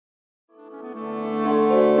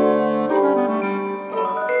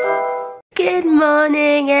Good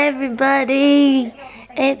morning, everybody.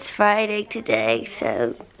 It's Friday today,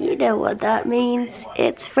 so you know what that means.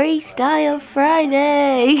 It's Freestyle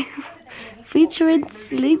Friday. Featuring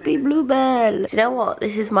Sleepy Bluebell. Do you know what?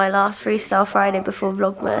 This is my last Freestyle Friday before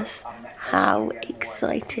Vlogmas. How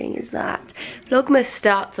exciting is that? Vlogmas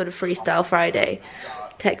starts on a Freestyle Friday,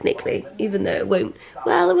 technically, even though it won't.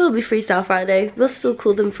 Well, it will be Freestyle Friday. We'll still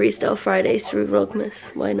call them Freestyle Fridays through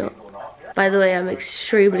Vlogmas. Why not? By the way, I'm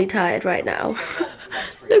extremely tired right now.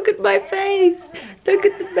 Look at my face. Look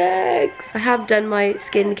at the bags. I have done my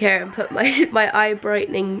skincare and put my eye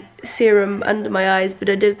brightening serum under my eyes, but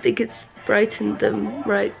I don't think it's brightened them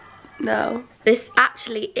right now. This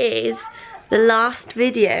actually is the last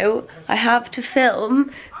video I have to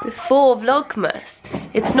film before Vlogmas.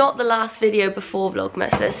 It's not the last video before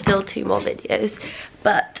Vlogmas, there's still 2 more videos,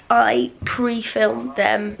 but I pre-filmed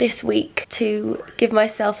them this week to give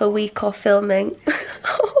myself a week off filming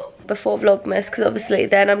before Vlogmas, because obviously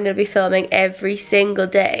then I'm going to be filming every single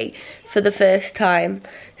day for the first time,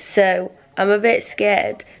 so I'm a bit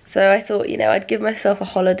scared. So I thought, you know, I'd give myself a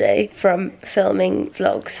holiday from filming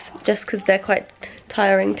vlogs, just because they're quite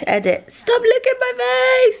tiring to edit. Stop licking my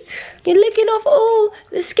face! You're licking off all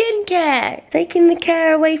the skincare. Taking the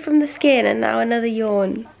care away from the skin, and now another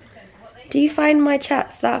yawn. Do you find my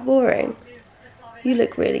chats that boring? You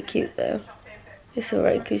look really cute though. It's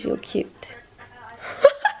alright because you're cute.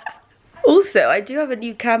 Also, I do have a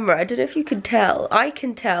new camera. I don't know if you can tell. I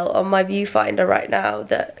can tell on my viewfinder right now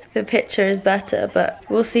that the picture is better, but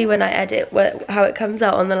we'll see when I edit how it comes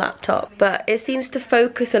out on the laptop. But it seems to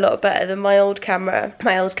focus a lot better than my old camera.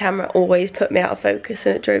 My old camera always put me out of focus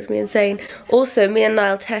and it drove me insane. Also, me and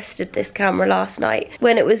Niall tested this camera last night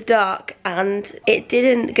when it was dark and it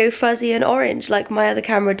didn't go fuzzy and orange like my other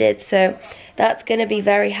camera did, so that's going to be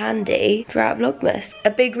very handy throughout Vlogmas.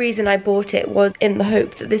 A big reason I bought it was in the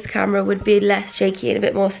hope that this camera would be less shaky and a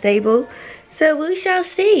bit more stable. So we shall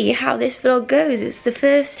see how this vlog goes. It's the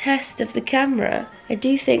first test of the camera. I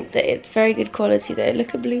do think that it's very good quality though.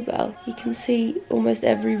 Look at Bluebell. You can see almost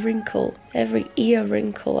every wrinkle, every ear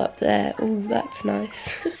wrinkle up there. Oh, that's nice.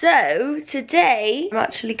 So today I'm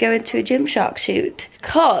actually going to a Gymshark shoot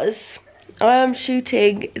because I am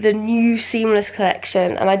shooting the new Seamless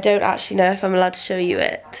collection and I don't actually know if I'm allowed to show you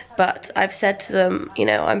it, but I've said to them, you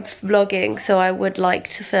know, I'm vlogging, so I would like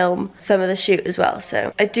to film some of the shoot as well.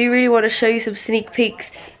 So I do really want to show you some sneak peeks,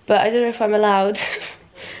 but I don't know if I'm allowed.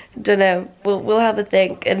 Don't know, we'll have a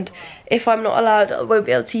think, and if I'm not allowed I won't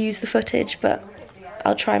be able to use the footage, but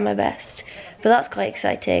I'll try my best. But that's quite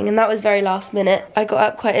exciting, and that was very last minute. I got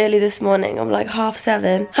up quite early this morning, I'm like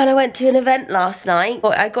 7:30, and I went to an event last night.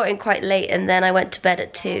 I got in quite late and then I went to bed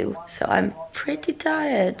at 2, so I'm pretty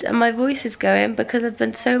tired and my voice is going because I've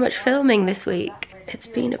been so much filming this week. It's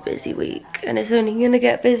been a busy week and it's only gonna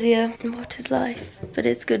get busier. And what is life? But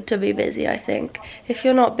it's good to be busy, I think. If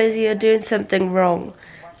you're not busy, you're doing something wrong.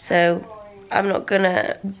 So I'm not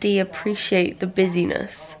gonna de-appreciate the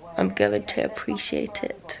busyness. I'm going to appreciate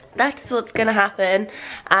it. That's what's gonna happen,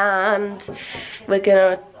 and we're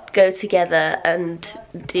gonna go together and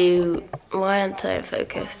do, why aren't I in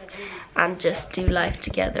focus? And just do life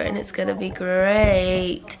together, and it's gonna be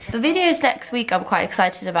great. The videos next week I'm quite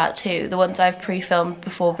excited about too, the ones I've pre-filmed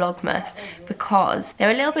before Vlogmas, because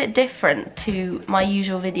they're a little bit different to my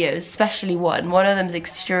usual videos, especially one of them's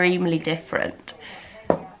extremely different.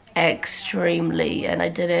 Extremely, and I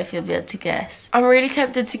don't know if you'll be able to guess. I'm really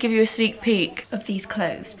tempted to give you a sneak peek of these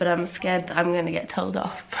clothes, but I'm scared that I'm gonna get told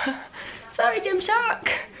off. Sorry, Gymshark,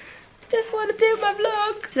 just want to do my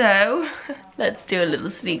vlog. So let's do a little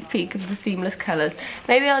sneak peek of the seamless colours.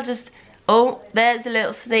 Maybe I'll just, oh, there's a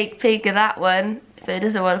little sneak peek of that one, if it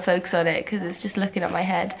doesn't want to focus on it because it's just looking at my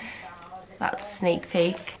head. That's a sneak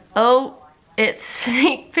peek. Oh, it's a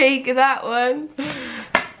sneak peek of that one.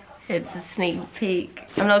 It's a sneak peek.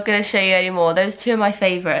 I'm not going to show you anymore. Those 2 are my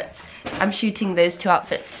favourites. I'm shooting those 2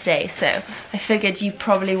 outfits today, so I figured you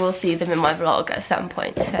probably will see them in my vlog at some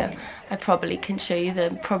point, so I probably can show you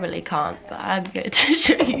them. Probably can't, but I'm going to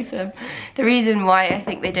show you them. The reason why I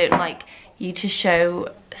think they don't like you to show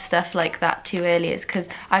stuff like that too early is because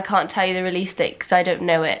I can't tell you the release date because I don't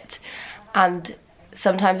know it, and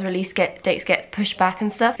sometimes release dates get pushed back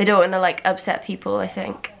and stuff. They don't want to like upset people, I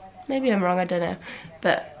think. Maybe I'm wrong, I don't know,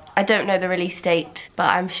 but I don't know the release date,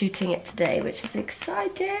 but I'm shooting it today, which is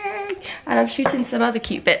exciting. And I'm shooting some other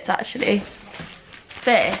cute bits actually.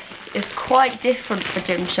 this is quite different for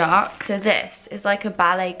Gymshark. So this is like a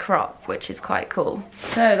ballet crop, which is quite cool.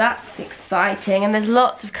 So that's exciting, and there's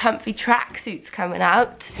lots of comfy tracksuits coming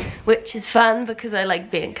out, which is fun because I like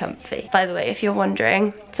being comfy. By the way, if you're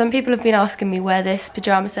wondering, some people have been asking me where this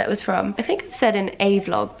pyjama set was from. I think I've said in a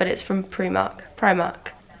vlog, but it's from Primark.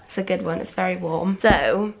 It's a good one, it's very warm.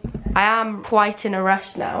 So, I am quite in a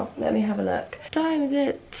rush now. Let me have a look. What time is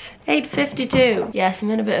it? 8:52. Yes, I'm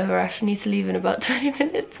in a bit of a rush. I need to leave in about 20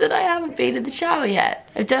 minutes and I haven't been in the shower yet.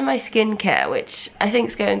 I've done my skincare, which I think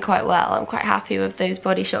is going quite well. I'm quite happy with those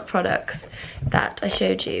Body Shop products that I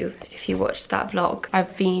showed you if you watched that vlog.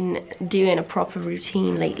 I've been doing a proper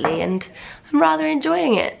routine lately and I'm rather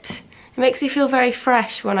enjoying it. It makes me feel very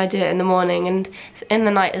fresh when I do it in the morning, and in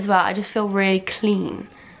the night as well. I just feel really clean.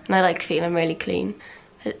 And I like feeling really clean.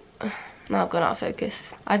 Now I've gone out of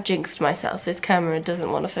focus. I've jinxed myself. This camera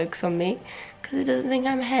doesn't want to focus on me because it doesn't think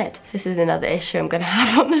I'm ahead. This is another issue I'm going to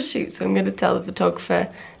have on the shoot, so I'm going to tell the photographer,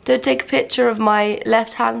 don't take a picture of my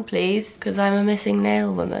left hand, please, because I'm a missing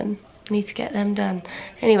nail woman. I need to get them done.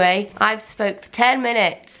 Anyway, I've spoke for 10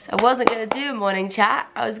 minutes. I wasn't going to do a morning chat.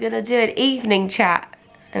 I was going to do an evening chat,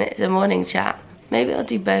 and it's a morning chat. Maybe I'll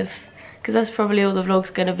do both, because that's probably all the vlog's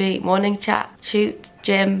going to be. Morning chat, shoot,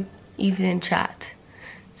 gym, evening chat.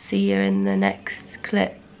 See you in the next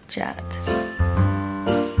clip chat.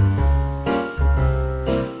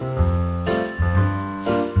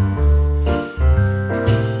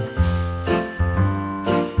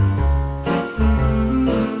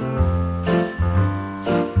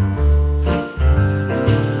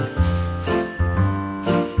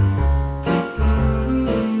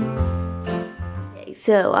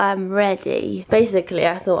 So I'm ready. Basically,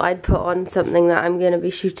 I thought I'd put on something that I'm going to be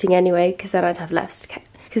shooting anyway, because then I'd have less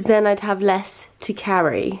to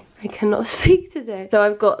carry. I cannot speak today. So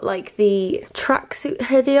I've got like the tracksuit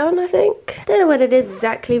hoodie on, I think. Don't know what it is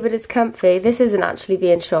exactly, but it's comfy. This isn't actually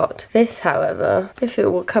being shot. This, however, if it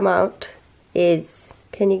will come out, is...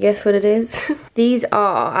 Can you guess what it is? These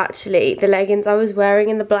are actually the leggings I was wearing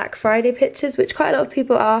in the Black Friday pictures, which quite a lot of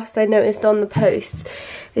people asked, I noticed on the posts.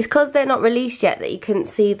 It's because they're not released yet that you couldn't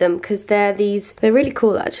see them, because they're really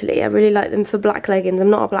cool actually. I really like them for black leggings. I'm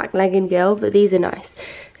not a black legging girl, but these are nice.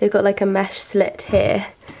 They've got like a mesh slit here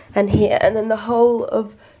and here, and then the whole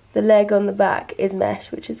of the leg on the back is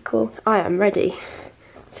mesh, which is cool. I am ready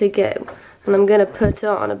to go, and I'm gonna put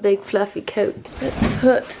on a big fluffy coat. Let's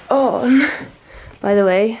put on... By the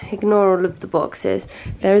way, ignore all of the boxes.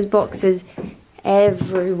 There is boxes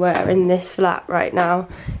everywhere in this flat right now.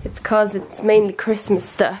 It's cause it's mainly Christmas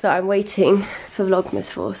stuff that I'm waiting for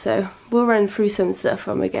Vlogmas for, so we'll run through some stuff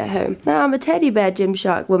when we get home. Now I'm a teddy bear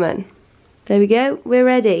Gymshark woman. There we go, we're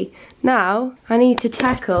ready. Now, I need to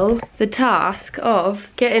tackle the task of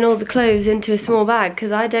getting all the clothes into a small bag,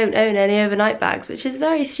 because I don't own any overnight bags, which is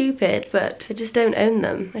very stupid, but I just don't own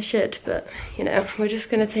them. I should, but, you know, we're just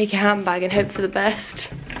gonna take a handbag and hope for the best.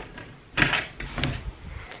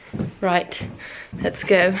 Right, let's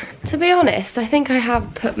go. To be honest, I think I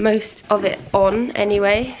have put most of it on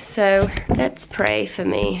anyway, so let's pray for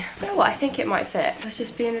me. You know what, I think it might fit. Let's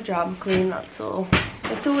just be in a drama queen, that's all.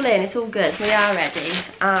 It's all in, it's all good. We are ready,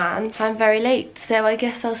 and I'm very late, so I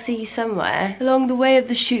guess I'll see you somewhere along the way of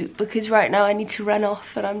the shoot, because right now I need to run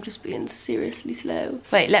off and I'm just being seriously slow.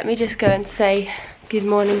 Wait, let me just go and say good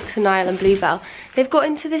morning to Niall and Bluebell. They've got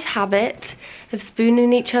into this habit of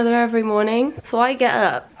spooning each other every morning. So I get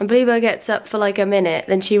up, and Bluebell gets up for like a minute,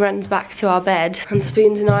 then she runs back to our bed and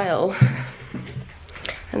spoons Niall.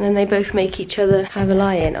 And then they both make each other have a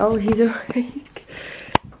lie-in. Oh, he's awake.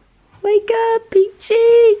 Wake up,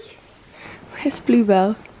 Peachy! Where's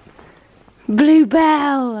Bluebell?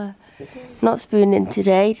 Bluebell! Not spooning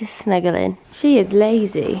today, just snuggling. She is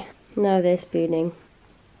lazy. No, they're spooning.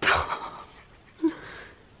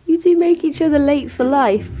 You two make each other late for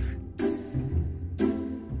life.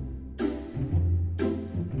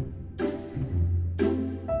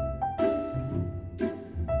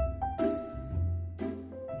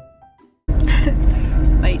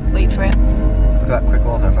 Wait for it. Look at that quick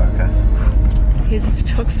autofocus. Here's the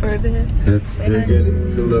photographer over here. It's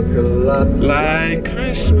beginning to look a lot like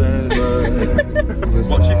Christmas.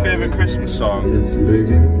 What's your favourite Christmas song? It's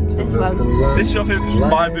beginning to This look one. a lot This is your favourite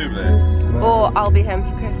Christmas? My Boobless. Or I'll Be Home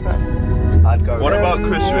for Christmas. I'd go. What about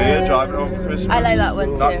Chris Rea, Driving Home for Christmas? I like that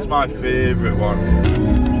one too. That's my favourite one.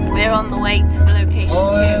 We're on the way to the location too.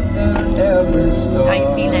 How are you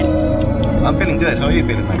feeling? I'm feeling good. How are you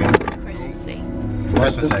feeling, Meggan? Christmassy.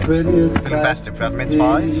 Christmassy. Feeling festive. We had mince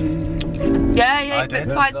pies. Yeah, I did.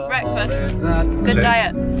 mince pies for breakfast. Good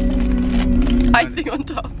diet. Icing on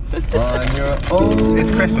top. On your own.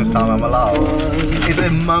 It's Christmas time, I'm allowed. It's a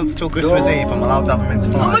month till Christmas Eve, I'm allowed to have a mince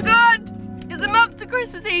pie. Oh my god! It's a month to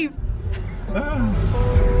Christmas Eve!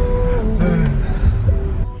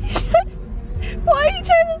 Why are you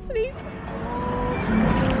trying to sneeze?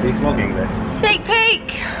 Are you vlogging this? Sneak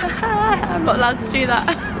peek! I'm not allowed to do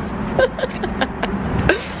that.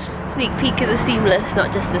 Sneak peek of the seamless,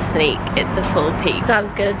 not just a sneak, it's a full peek.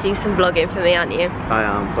 Sam's gonna do some vlogging for me, aren't you? I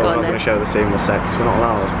am, but I'm not going to show the seamless sex, we're not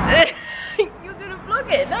allowed. You're gonna vlog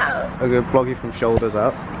it now? I'm going to vlog you from shoulders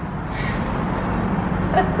up.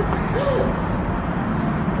 This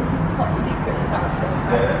is top secret, this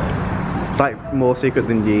outfit. It's like more secret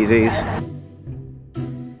than Yeezys.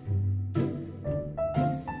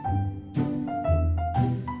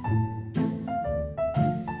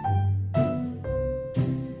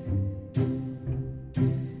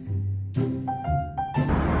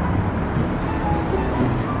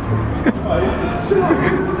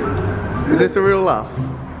 Is this a real laugh?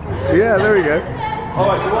 Yeah, there we go.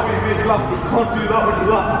 Alright, you want me to make you laugh, but you can't do that when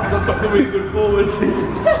you laugh, because that's not the way you go forward.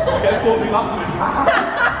 Get caught me laughing.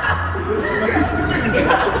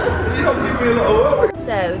 You don't give me a lot of work.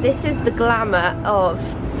 So, this is the glamour of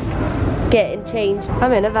getting changed.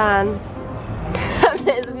 I'm in a van, and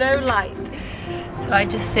there's no light. So I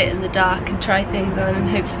just sit in the dark and try things on and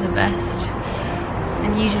hope for the best.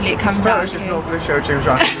 And usually it comes out. It's just not going to show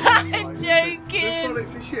Gymshark. I'm joking.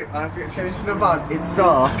 This is shit. I have to get changed in a van. It's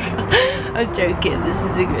dark. I'm joking. This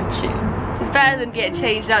is a good shoot. It's better than getting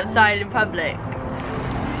changed outside in public.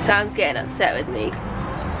 Sam's getting upset with me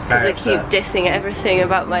because I keep dissing everything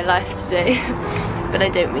about my life today, but I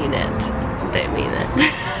don't mean it. I don't mean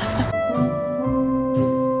it.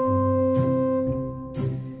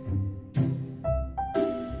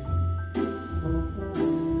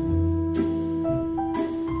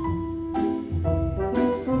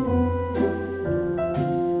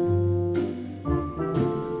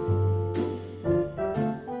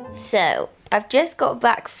 So, I've just got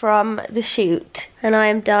back from the shoot and I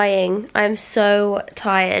am dying. I'm so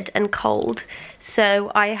tired and cold. So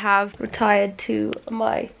I have retired to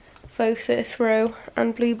my faux fifth row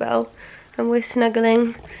and Bluebell and we're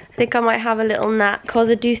snuggling. I think I might have a little nap because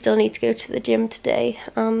I do still need to go to the gym today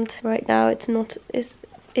and right now it's not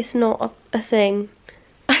a thing.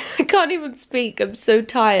 I can't even speak, I'm so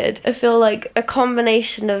tired. I feel like a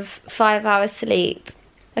combination of 5 hours sleep,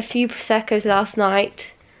 a few Prosecco's last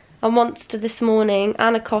night, a Monster this morning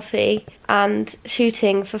and a coffee and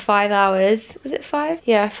shooting for 5 hours. Was it 5?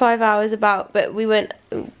 Yeah, 5 hours about, but we were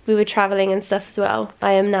traveling and stuff as well.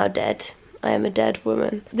 I am now dead. I am a dead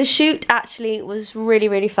woman. The shoot actually was really,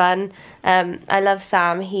 really fun. I love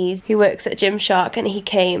Sam. He works at Gymshark and he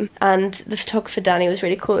came, and the photographer Danny was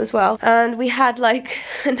really cool as well. And we had like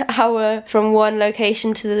an hour from one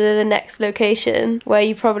location to the next location where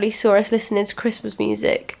you probably saw us listening to Christmas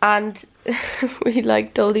music, and we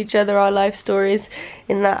like told each other our life stories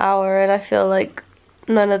in that hour, and I feel like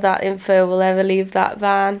none of that info will ever leave that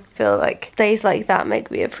van. I feel like days like that make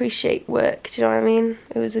me appreciate work, do you know what I mean?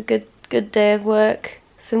 It was a good day of work.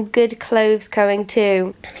 Some good clothes coming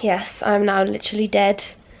too. Yes, I'm now literally dead.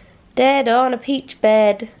 Dead on a peach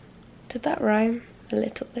bed. Did that rhyme? A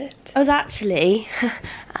little bit. I was actually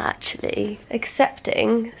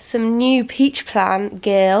accepting some new peach plan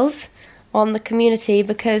girls on the community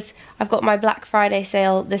because I've got my Black Friday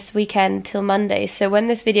sale this weekend till Monday, so when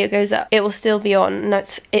this video goes up it will still be on. No,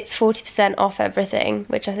 it's 40% off everything,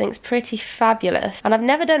 which I think is pretty fabulous, and I've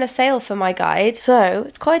never done a sale for my guide, so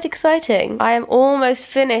it's quite exciting. I am almost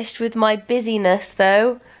finished with my busyness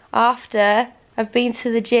though. After I've been to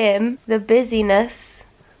the gym, the busyness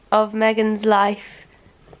of Megan's life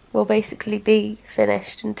will basically be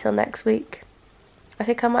finished until next week. I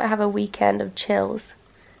think I might have a weekend of chills.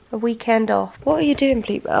 A weekend off. What are you doing,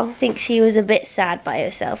 Bluebell? I think she was a bit sad by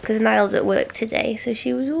herself because Niall's at work today, so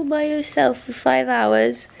she was all by herself for 5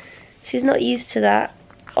 hours. She's not used to that.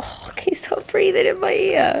 Oh, can you stop breathing in my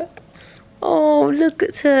ear? Oh, look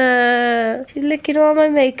at her. She's licking all my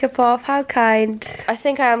makeup off. How kind. I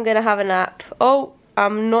think I am going to have a nap. Oh,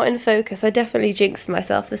 I'm not in focus. I definitely jinxed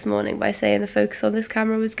myself this morning by saying the focus on this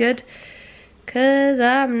camera was good, because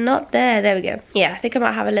I'm not there. There we go. Yeah, I think I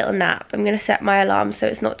might have a little nap. I'm going to set my alarm so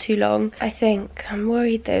it's not too long. I think I'm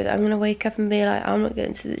worried though that I'm going to wake up and be like, I'm not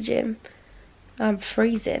going to the gym. I'm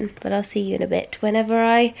freezing, but I'll see you in a bit. Whenever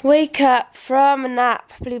I wake up from a nap,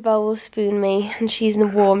 Bluebell will spoon me and she's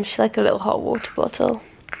warm. She's like a little hot water bottle.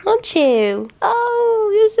 Aren't you?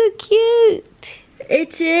 Oh, you're so cute.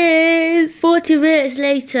 It is 40 minutes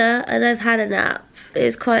later and I've had a nap.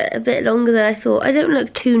 It's quite a bit longer than I thought. I don't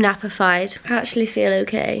look too napified. I actually feel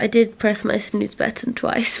okay. I did press my snooze button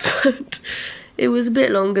twice, but It was a bit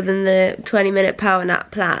longer than the 20-minute power nap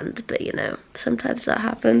planned, but you know, sometimes that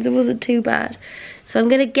happens. It wasn't too bad. So I'm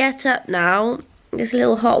gonna get up now. This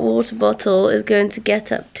little hot water bottle is going to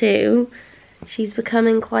get up too. She's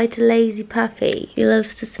becoming quite a lazy puppy. She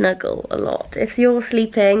loves to snuggle a lot. If you're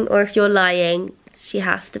sleeping or if you're lying, she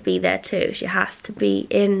has to be there too. She has to be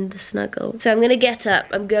in the snuggle. So I'm gonna get up.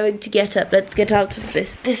 I'm going to get up. Let's get out of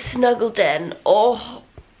this snuggle den. Oh,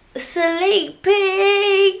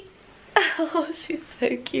 sleepy. Oh, she's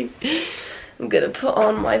so cute. I'm gonna put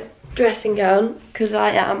on my dressing gown because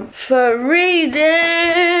I am freezing.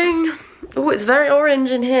 Oh, it's very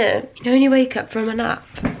orange in here. You only wake up from a nap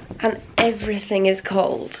and everything is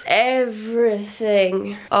cold.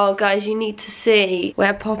 Everything. Oh, guys, you need to see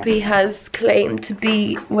where Poppy has claimed to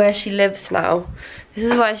be where she lives now. This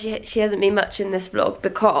is why she hasn't been much in this vlog,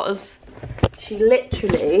 because she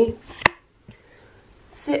literally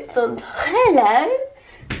sits on top. Hello.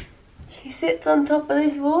 She sits on top of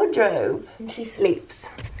this wardrobe and she sleeps.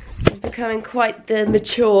 She's becoming quite the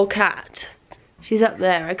mature cat. She's up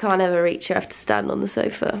there, I can't ever reach her, I have to stand on the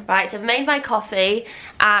sofa. Right, I've made my coffee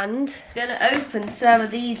and I'm gonna open some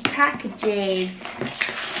of these packages.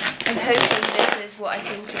 I'm hoping this is what I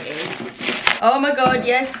think it is. Oh my god,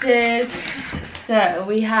 yes it is. So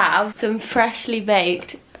we have some freshly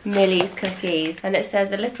baked Millie's cookies, and it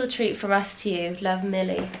says, a little treat from us to you, love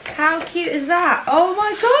Millie. How cute is that? Oh my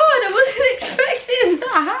god, I wasn't expecting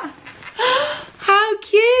that. How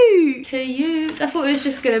cute! Cute. I thought it was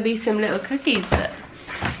just gonna be some little cookies that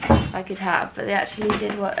I could have, but they actually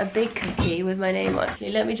did a big cookie with my name on.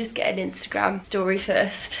 Actually, let me just get an Instagram story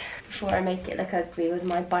first before I make it look ugly with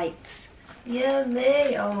my bites.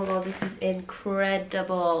 Yummy! Oh my god, this is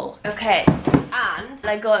incredible. Okay, and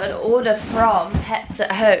I got an order from Pets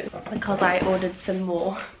at Home because I ordered some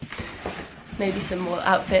more, maybe some more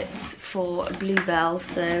outfits for Bluebell,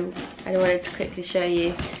 so I wanted to quickly show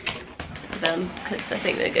you them because I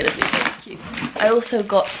think they're gonna be so cute. I also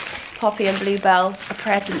got Poppy and Bluebell a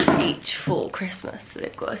present each for Christmas, so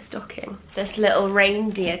they've got a stocking. This little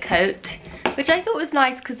reindeer coat, which I thought was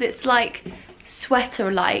nice because it's like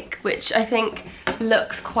sweater-like, which I think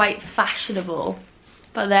looks quite fashionable,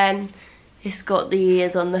 but then it's got the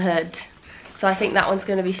ears on the hood, so I think that one's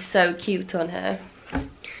going to be so cute on her.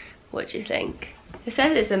 What do you think? It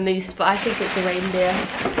says it's a moose, but I think it's a reindeer.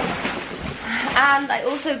 And I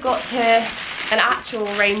also got her an actual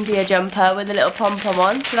reindeer jumper with a little pom-pom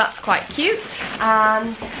on, so that's quite cute.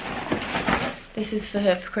 And this is for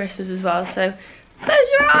her for Christmas as well, so close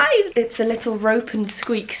your eyes! It's a little rope and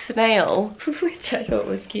squeak snail, which I thought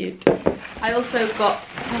was cute. I also got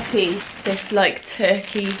Poppy this like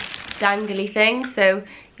turkey dangly thing, so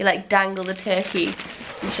you like dangle the turkey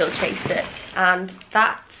and she'll chase it. And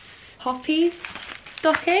that's Poppy's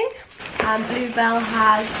stocking. And Bluebell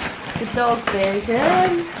has the dog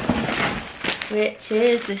version, which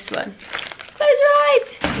is this one. Close your eyes!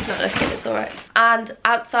 He's not looking, it's alright. And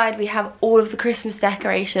outside we have all of the Christmas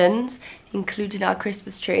decorations, including our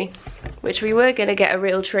Christmas tree, which we were going to get a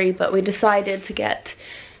real tree, but we decided to get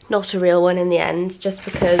not a real one in the end, just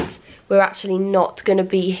because we're actually not going to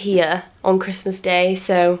be here on Christmas Day,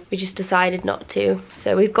 so we just decided not to.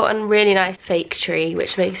 So we've got a really nice fake tree,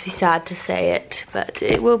 which makes me sad to say it, but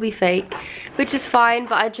it will be fake, which is fine,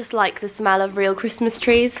 but I just like the smell of real Christmas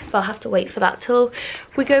trees. But I'll have to wait for that till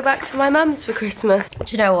we go back to my mum's for Christmas.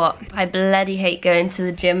 Do you know what? I bloody hate going to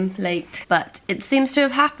the gym late, but it seems to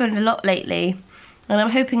have happened a lot lately. And I'm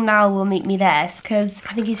hoping Niall will meet me there, because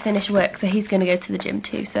I think he's finished work, so he's going to go to the gym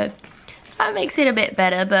too, so that makes it a bit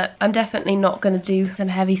better. But I'm definitely not going to do some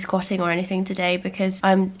heavy squatting or anything today because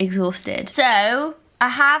I'm exhausted. So I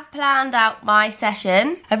have planned out my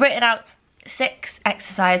session. I've written out 6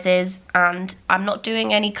 exercises, and I'm not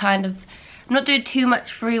doing I'm not doing too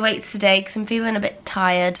much free weights today because I'm feeling a bit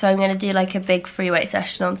tired. So I'm going to do like a big free weight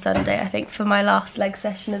session on Sunday, I think, for my last leg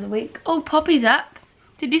session of the week. Oh, Poppy's up.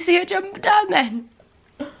 Did you see her jump down then?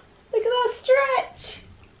 Look at that stretch.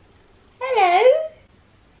 Hello.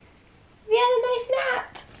 Have you had a nice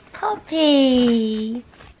nap? Poppy.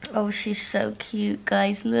 Oh, she's so cute,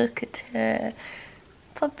 guys. Look at her.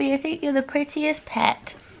 Poppy, I think you're the prettiest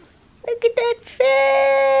pet. Look at that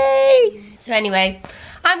face. So anyway,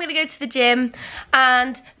 I'm going to go to the gym,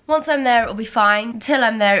 and once I'm there it'll be fine. Until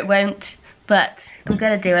I'm there it won't, but I'm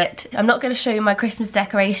going to do it. I'm not going to show you my Christmas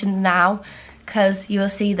decorations now, because you will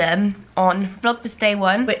see them on Vlogmas Day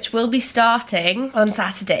 1, which will be starting on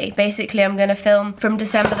Saturday. Basically, I'm going to film from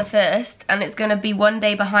December the 1st, and it's going to be one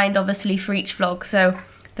day behind, obviously, for each vlog. So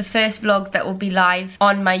the first vlog that will be live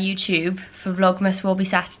on my YouTube for Vlogmas will be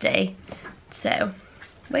Saturday. So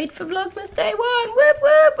wait for Vlogmas Day 1, whoop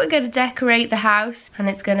whoop. We're going to decorate the house, and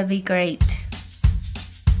it's going to be great.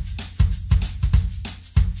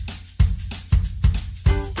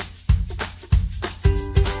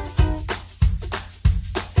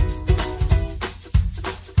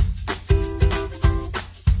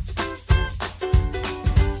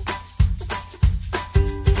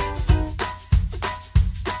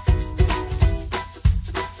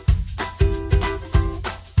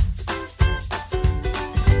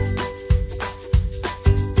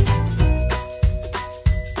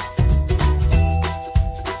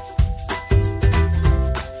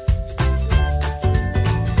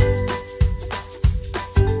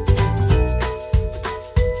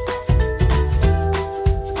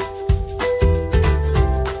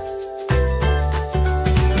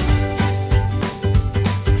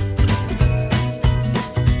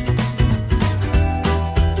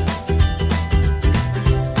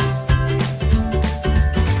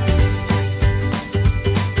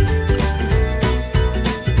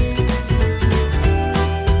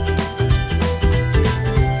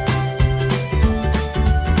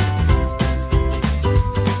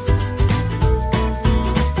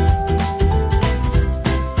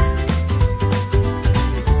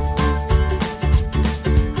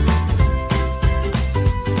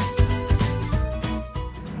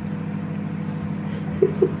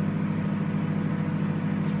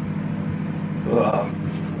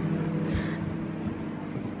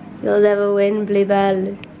 You'll never win,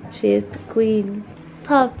 Bluebell. She is the queen.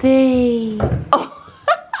 Poppy. Oh.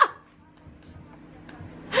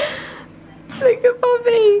 Look at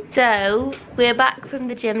Poppy. So, we're back from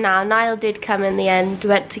the gym now. Niall did come in the end. We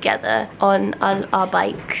went together on our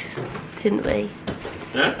bikes, didn't we?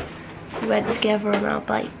 Yeah? We went together on our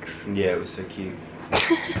bikes. Yeah, it was so cute.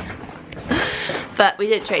 But we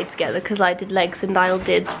didn't train together because I did legs and Niall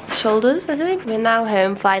did shoulders, I think. We're now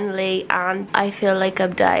home finally and I feel like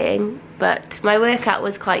I'm dying. But my workout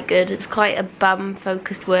was quite good. It's quite a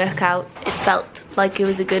bum-focused workout. It felt like it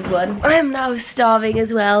was a good one. I am now starving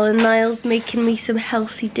as well and Niall's making me some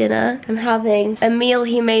healthy dinner. I'm having a meal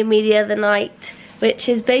he made me the other night, which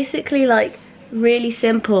is basically like really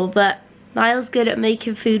simple, but Niall's good at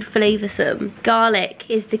making food flavoursome. Garlic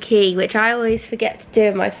is the key, which I always forget to do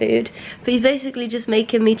in my food. But he's basically just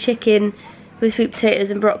making me chicken with sweet potatoes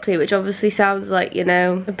and broccoli, which obviously sounds like, you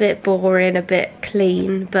know, a bit boring, a bit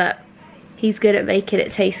clean, but he's good at making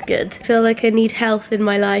it taste good. I feel like I need health in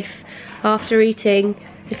my life after eating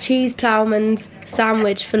a cheese ploughman's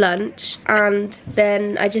sandwich for lunch, and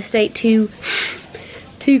then I just ate two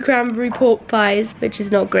cranberry pork pies, which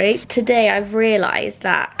is not great. Today I've realised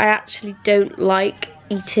that I actually don't like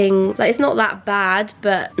eating, like it's not that bad,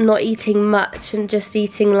 but not eating much and just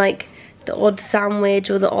eating like the odd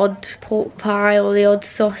sandwich or the odd pork pie or the odd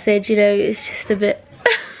sausage, you know, it's just a bit...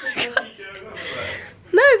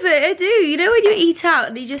 No, but I do, you know when you eat out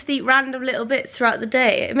and you just eat random little bits throughout the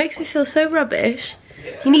day, it makes me feel so rubbish.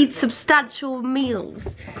 You need substantial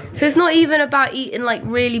meals. So it's not even about eating like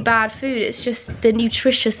really bad food, it's just the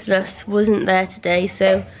nutritiousness wasn't there today,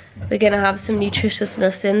 so we're gonna have some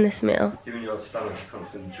nutritiousness in this meal. Giving your stomach a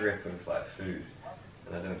constant drip of like food,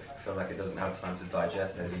 and I don't feel like it doesn't have time to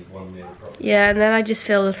digest and eat one meal properly. Yeah, and then I just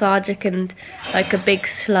feel lethargic and like a big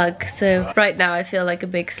slug. So right now I feel like a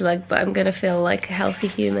big slug, but I'm gonna feel like a healthy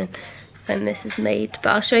human when this is made. But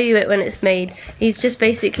I'll show you it when it's made. He's just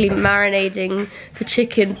basically marinating the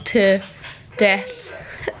chicken to death.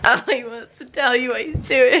 Oh, he wants to tell you what he's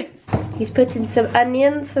doing. He's putting some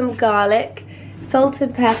onions, some garlic, salt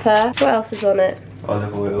and pepper. What else is on it?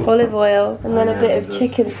 Olive oil. Olive oil, and then a bit of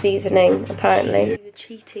chicken seasoning, apparently. The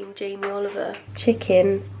cheating Jamie Oliver.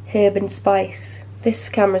 Chicken, herb and spice. This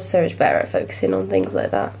camera's so much better at focusing on things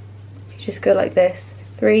like that. You just go like this.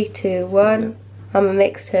 3, 2, 1. I'm a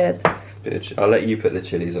mixed herb. Bitch, I'll let you put the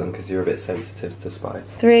chilies on because you're a bit sensitive to spice.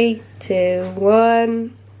 3, 2,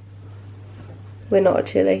 1. We're not a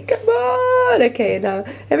chili. Come on! Okay, now,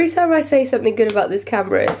 every time I say something good about this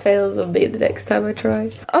camera, it fails on me the next time I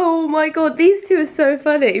try. Oh my god, these two are so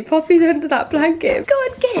funny. Poppy's under that blanket. Go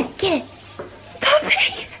on, get it, get it.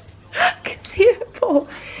 Poppy! I can see her paw.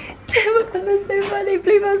 They're so funny.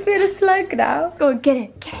 Bluebell's being a slug now. Go on, get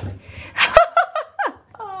it, get it.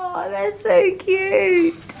 Oh, they're so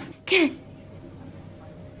cute. Get it.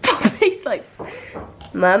 Poppy's like,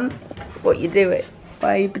 Mum, what you doing?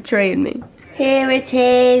 Why are you betraying me? Here it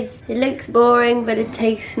is. It looks boring, but it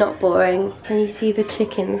tastes not boring. Can you see the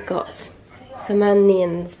chicken's got some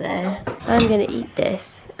onions there? I'm gonna eat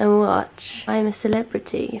this and watch I'm a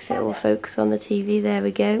Celebrity, if it will focus on the TV. There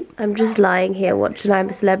we go. I'm just lying here watching I'm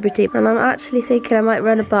a Celebrity, and I'm actually thinking I might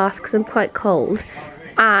run a bath because I'm quite cold,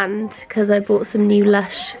 and because I bought some new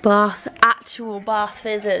Lush actual bath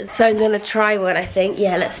fizzers. So I'm gonna try one, I think.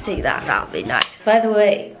 Yeah, let's do that. That'll be nice. By the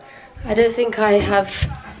way, I don't think I have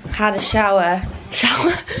had a shower.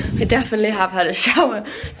 I definitely have had a shower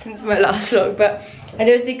since my last vlog, but I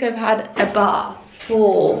don't think I've had a bath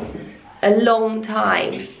for a long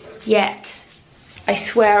time yet. I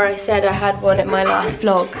swear I said I had one in my last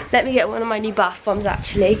vlog. Let me get one of my new bath bombs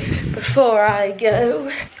actually. Before I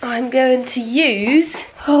go, I'm going to use,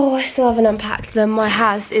 oh, I still haven't unpacked them. My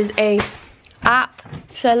house is a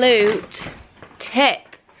absolute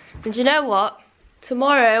tip. And you know what?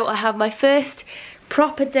 Tomorrow I have my first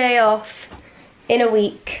proper day off in a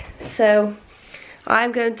week, so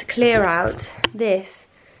I'm going to clear out this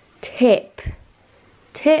tip.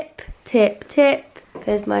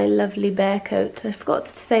 There's my lovely bear coat. I forgot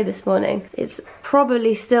to say this morning. It's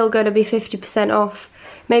probably still going to be 50% off.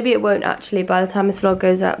 Maybe it won't actually by the time this vlog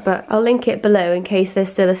goes up, but I'll link it below in case there's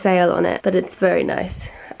still a sale on it. But it's very nice.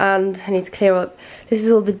 And I need to clear up. This is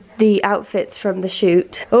all the outfits from the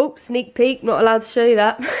shoot. Oh, sneak peek, not allowed to show you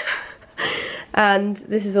that. And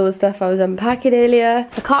this is all the stuff I was unpacking earlier.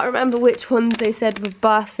 I can't remember which ones they said were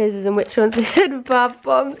bath fizzes and which ones they said were bath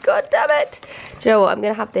bombs. God damn it. Do you know what? I'm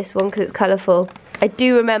going to have this one because it's colourful. I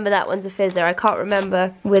do remember that one's a fizzer. I can't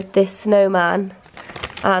remember with this snowman.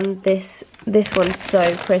 And this one's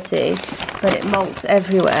so pretty. But it molts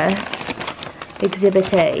everywhere.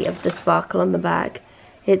 Exhibit A of the sparkle on the bag.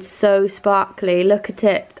 It's so sparkly, look at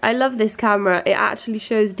it. I love this camera, it actually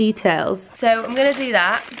shows details. So I'm gonna do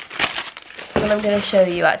that. And I'm gonna show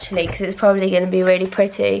you actually, because it's probably gonna be really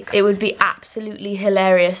pretty. It would be absolutely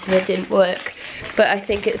hilarious if it didn't work, but I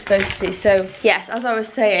think it's supposed to. So yes, as I was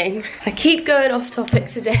saying, I keep going off topic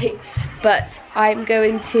today, but I'm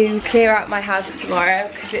going to clear out my house tomorrow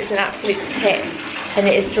because it's an absolute tip and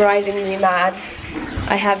it is driving me mad.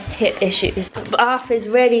 I have tip issues. The bath is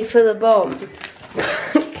ready for the bomb.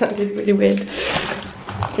 It sounded really weird.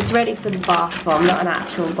 It's ready for the bath bomb, not an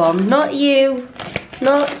actual bomb. Not you,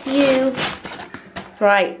 not you.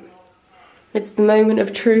 Right, it's the moment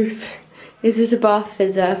of truth. Is it a bath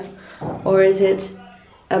fizzer or is it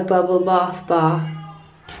a bubble bath bar?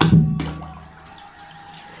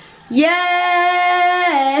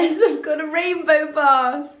 Yes! I've got a rainbow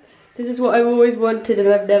bath! This is what I've always wanted and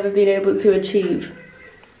I've never been able to achieve.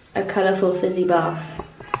 A colourful fizzy bath.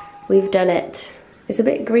 We've done it. It's a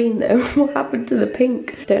bit green though. What happened to the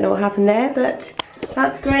pink? Don't know what happened there, but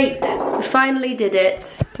that's great. We finally did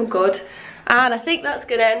it. Oh god. And I think that's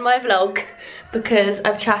gonna end my vlog because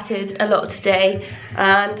I've chatted a lot today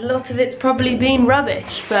and a lot of it's probably been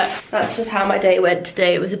rubbish, but that's just how my day went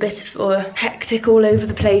today. It was a bit of a hectic, all over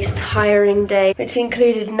the place, tiring day, which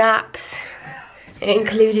included naps, it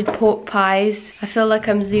included pork pies. I feel like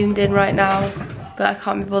I'm zoomed in right now, but I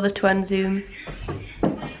can't be bothered to unzoom.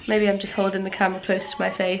 Maybe I'm just holding the camera close to my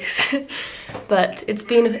face. But it's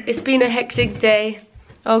been a hectic day.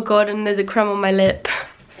 Oh god, and there's a crumb on my lip.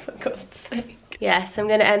 For God's sake. Yes, I'm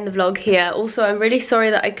gonna end the vlog here. Also, I'm really sorry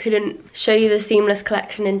that I couldn't show you the Seamless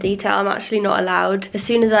collection in detail. I'm actually not allowed. As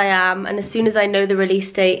soon as I am, and as soon as I know the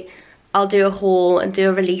release date, I'll do a haul and do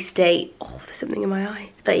a release date. Oh, there's something in my eye.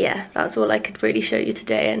 But yeah, that's all I could really show you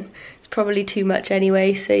today, and it's probably too much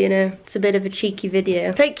anyway, so you know, it's a bit of a cheeky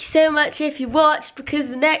video. Thank you so much if you watched, because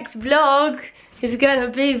the next vlog is gonna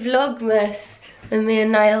be Vlogmas. And me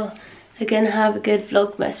and Niall are gonna have a good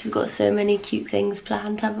Vlogmas. We've got so many cute things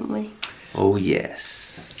planned, haven't we? Oh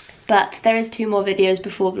yes. But there is 2 more videos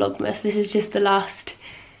before Vlogmas. This is just the last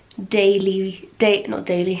not daily.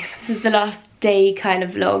 This is the last day kind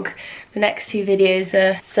of vlog. The next 2 videos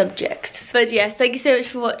are subjects. But yes, thank you so much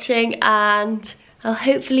for watching, and I'll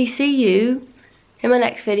hopefully see you in my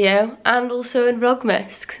next video and also in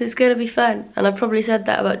Vlogmas, because it's gonna be fun. And I've probably said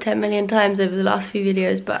that about 10 million times over the last few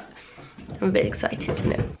videos, but I'm a bit excited,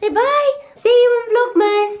 you know. Say bye! See you in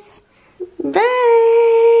Vlogmas!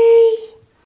 Bye!